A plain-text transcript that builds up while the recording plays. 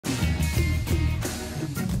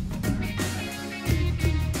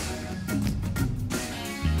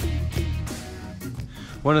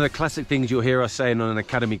One of the classic things you'll hear us saying on an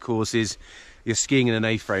academy course is you're skiing in an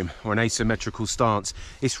A-frame or an asymmetrical stance.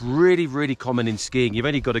 It's really, really common in skiing. You've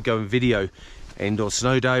only got to go and video indoor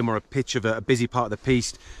snow dome or a pitch of a busy part of the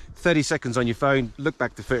piste. 30 seconds on your phone, look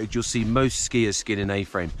back to footage, you'll see most skiers ski in an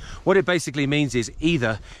A-frame. What it basically means is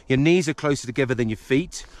either your knees are closer together than your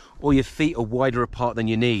feet, or your feet are wider apart than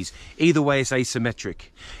your knees. Either way, it's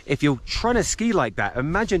asymmetric. If you're trying to ski like that,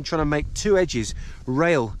 imagine trying to make two edges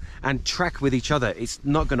rail and track with each other. It's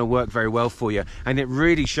not going to work very well for you. And it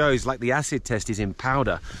really shows, like the acid test is in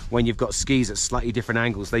powder, when you've got skis at slightly different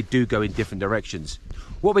angles, they do go in different directions.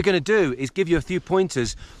 What we're going to do is give you a few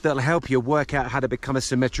pointers that'll help you work out how to become a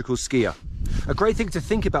symmetrical skier. A great thing to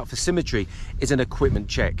think about for symmetry is an equipment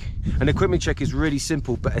check. An equipment check is really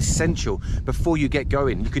simple but essential before you get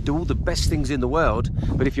going. You could do all the best things in the world,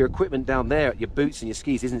 but if your equipment down there, your boots and your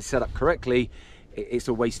skis isn't set up correctly, it's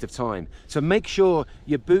a waste of time. So make sure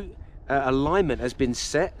your boot alignment has been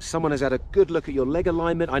set. Someone has had a good look at your leg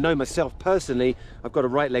alignment. I know myself personally, I've got a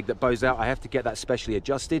right leg that bows out. I have to get that specially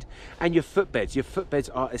adjusted. And your footbeds. Your footbeds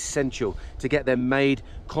are essential to get them made,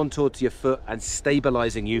 contoured to your foot and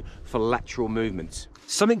stabilizing you for lateral movements.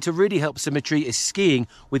 Something to really help symmetry is skiing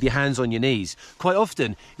with your hands on your knees. Quite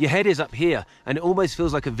often, your head is up here and it almost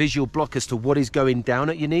feels like a visual block as to what is going down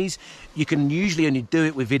at your knees. You can usually only do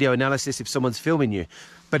it with video analysis if someone's filming you.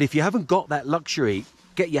 But if you haven't got that luxury,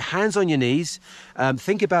 get your hands on your knees.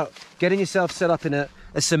 Think about getting yourself set up in a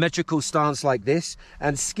symmetrical stance like this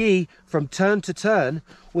and ski from turn to turn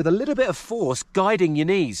with a little bit of force guiding your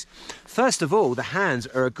knees. First of all, the hands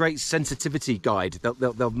are a great sensitivity guide.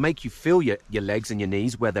 They'll make you feel your legs and your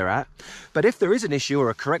knees where they're at. But if there is an issue or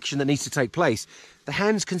a correction that needs to take place, the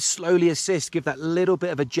hands can slowly assist, give that little bit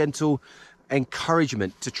of a gentle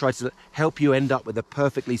encouragement to try to help you end up with a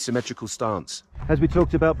perfectly symmetrical stance. As we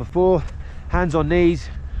talked about before, hands on knees,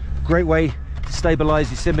 great way to stabilize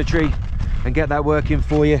your symmetry and get that working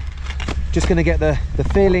for you. Just going to get the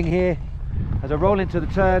feeling here as I roll into the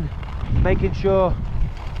turn, making sure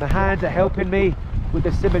the hands are helping me with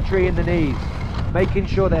the symmetry in the knees, making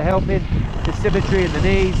sure they're helping the symmetry in the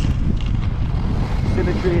knees,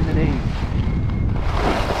 symmetry in the knees.